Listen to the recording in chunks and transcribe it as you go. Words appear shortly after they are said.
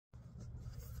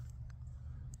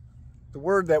the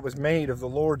word that was made of the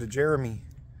Lord to Jeremy,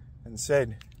 and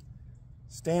said,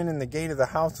 stand in the gate of the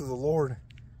house of the Lord,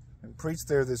 and preach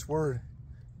there this word,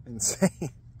 and say,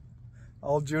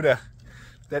 all Judah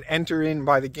that enter in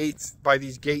by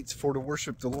these gates for to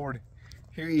worship the Lord,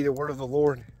 hear ye the word of the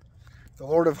Lord. The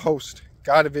Lord of hosts,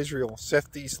 God of Israel,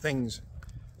 saith these things.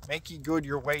 Make ye good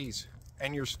your ways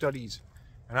and your studies,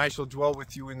 and I shall dwell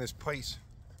with you in this place.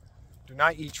 Do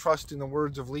not ye trust in the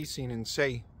words of leasing, and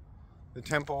say, the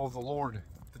temple of the Lord,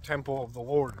 the temple of the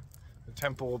Lord, the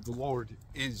temple of the Lord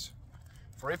is.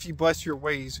 For if ye bless your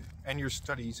ways and your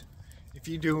studies, if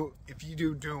ye do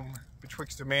doom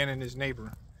betwixt a man and his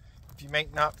neighbor, if ye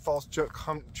make not false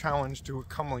challenge to a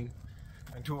comeling,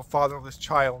 and to a fatherless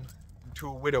child, and to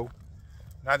a widow,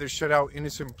 neither shed out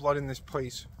innocent blood in this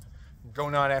place, and go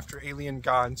not after alien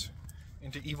gods,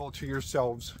 into evil to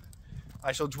yourselves,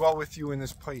 I shall dwell with you in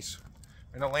this place,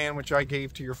 in a land which I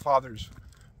gave to your fathers,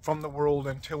 from the world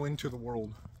until into the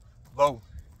world. Lo,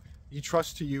 ye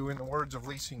trust to you in the words of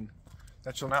leasing,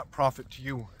 that shall not profit to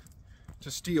you, to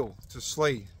steal, to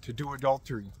slay, to do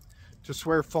adultery, to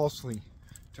swear falsely,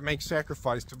 to make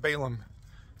sacrifice to Balaam,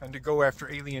 and to go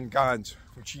after alien gods,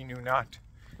 which ye knew not.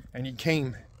 And ye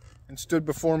came, and stood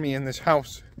before me in this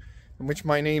house, in which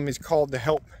my name is called to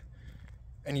help.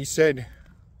 And ye said,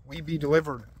 we be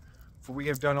delivered, for we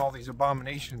have done all these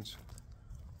abominations.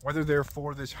 Whether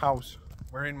therefore this house,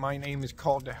 wherein my name is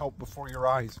called to help before your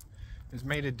eyes, is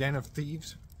made a den of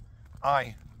thieves,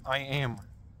 I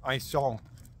saw,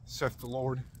 saith the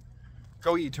Lord.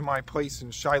 Go ye to my place in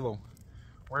Shiloh,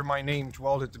 where my name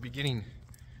dwelled at the beginning,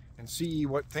 and see ye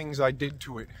what things I did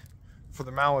to it, for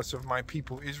the malice of my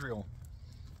people Israel.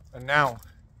 And now,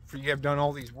 for ye have done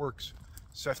all these works,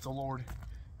 saith the Lord,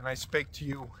 and I spake to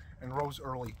you, and rose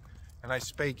early, and I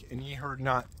spake, and ye heard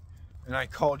not, and I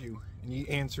called you, and ye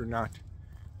answered not.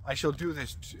 I shall do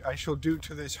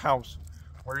to this house,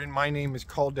 wherein my name is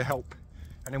called to help,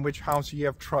 and in which house ye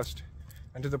have trust,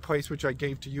 and to the place which I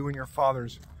gave to you and your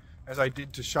fathers, as I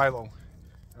did to Shiloh.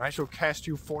 And I shall cast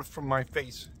you forth from my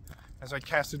face, as I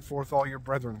casted forth all your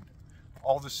brethren,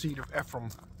 all the seed of Ephraim.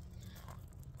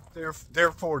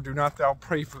 Therefore do not thou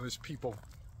pray for this people,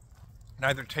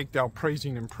 neither take thou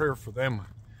praising in prayer for them.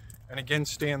 And again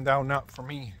stand thou not for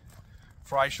me,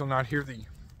 for I shall not hear thee.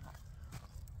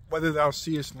 Whether thou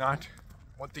seest not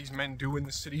what these men do in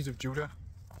the cities of Judah,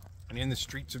 and in the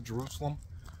streets of Jerusalem?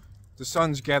 The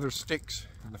sons gather sticks,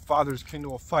 and the fathers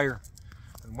kindle a fire,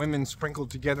 and women sprinkle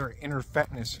together inner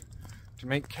fatness, to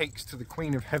make cakes to the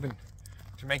Queen of Heaven,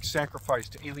 to make sacrifice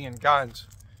to alien gods,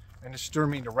 and to stir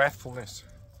me to wrathfulness.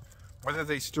 Whether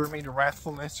they stir me to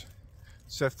wrathfulness,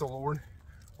 saith the Lord,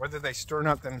 whether they stir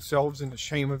not themselves in the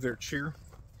shame of their cheer.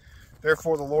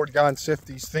 Therefore the Lord God saith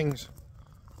these things,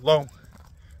 Lo,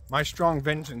 my strong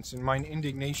vengeance and mine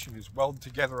indignation is welled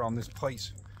together on this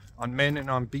place, on men and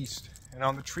on beast, and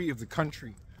on the tree of the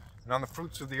country, and on the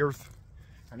fruits of the earth,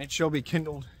 and it shall be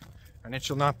kindled, and it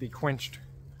shall not be quenched.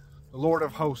 The Lord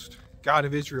of hosts, God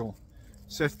of Israel,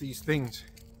 saith these things.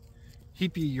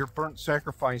 Heap ye your burnt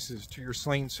sacrifices to your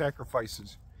slain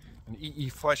sacrifices, and eat ye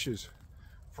fleshes.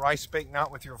 For I spake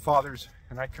not with your fathers,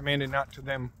 and I commanded not to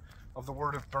them of the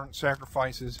word of burnt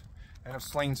sacrifices and of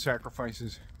slain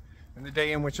sacrifices, in the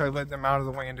day in which I led them out of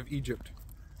the land of Egypt.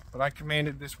 But I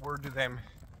commanded this word to them,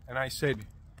 and I said,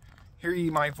 hear ye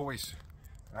my voice,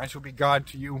 and I shall be God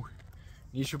to you, and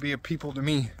ye shall be a people to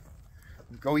me.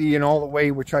 And go ye in all the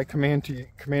way which I commanded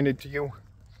to you,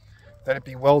 that it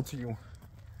be well to you.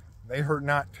 They heard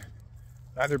not,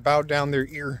 neither bowed down their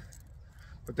ear,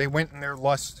 but they went in their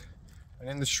lust, and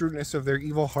in the shrewdness of their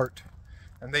evil heart,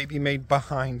 and they be made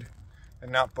behind,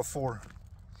 and not before.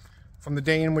 From the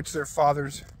day in which their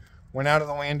fathers went out of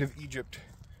the land of Egypt,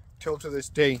 till to this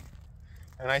day.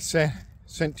 And I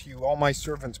sent to you all my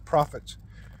servants, prophets,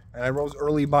 and I rose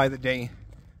early by the day,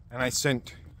 and I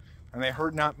sent, and they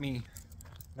heard not me,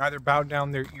 neither bowed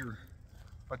down their ear,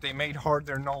 but they made hard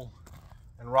their knoll,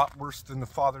 and wrought worse than the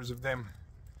fathers of them.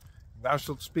 Thou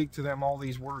shalt speak to them all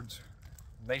these words,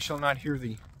 and they shall not hear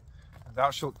thee. And thou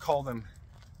shalt call them,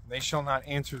 and they shall not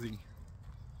answer thee.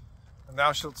 And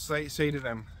thou shalt say to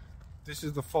them, this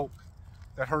is the folk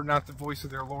that heard not the voice of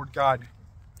their Lord God,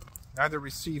 neither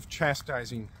received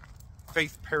chastising.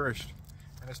 Faith perished,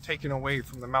 and is taken away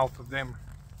from the mouth of them.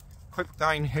 Clip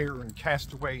thine hair, and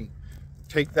cast away.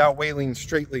 Take thou wailing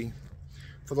straightly.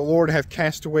 For the Lord hath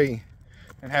cast away,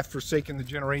 and hath forsaken the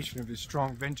generation of his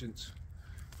strong vengeance.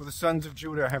 For the sons of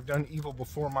Judah have done evil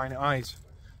before mine eyes,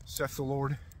 saith the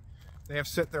Lord. They have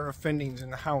set their offendings in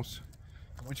the house,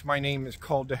 in which my name is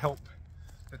called to help,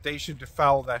 that they should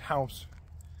defile that house.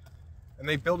 And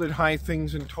they builded high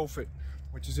things in Tophet,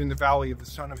 which is in the valley of the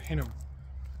son of Hinnom,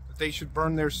 that they should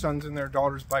burn their sons and their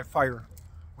daughters by fire,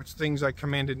 which things I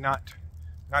commanded not,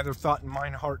 neither thought in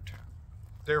mine heart.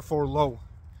 Therefore, lo,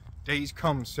 days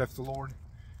come, saith the Lord,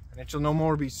 and it shall no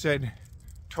more be said,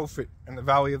 Tophet and the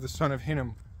valley of the son of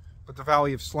Hinnom, but the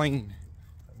valley of slain.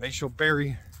 And they shall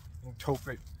bury in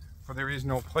Tophet, for there is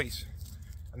no place.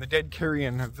 And the dead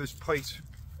carrion of this place,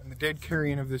 and the dead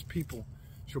carrion of this people,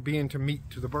 shall be unto meat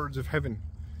to the birds of heaven,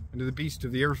 and to the beasts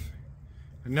of the earth.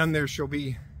 And none there shall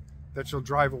be that shall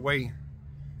drive away.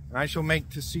 And I shall make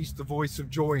to cease the voice of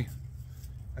joy,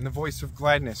 and the voice of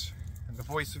gladness, and the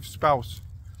voice of spouse,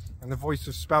 and the voice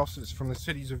of spouses from the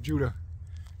cities of Judah,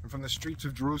 and from the streets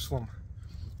of Jerusalem.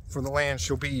 For the land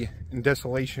shall be in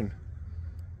desolation,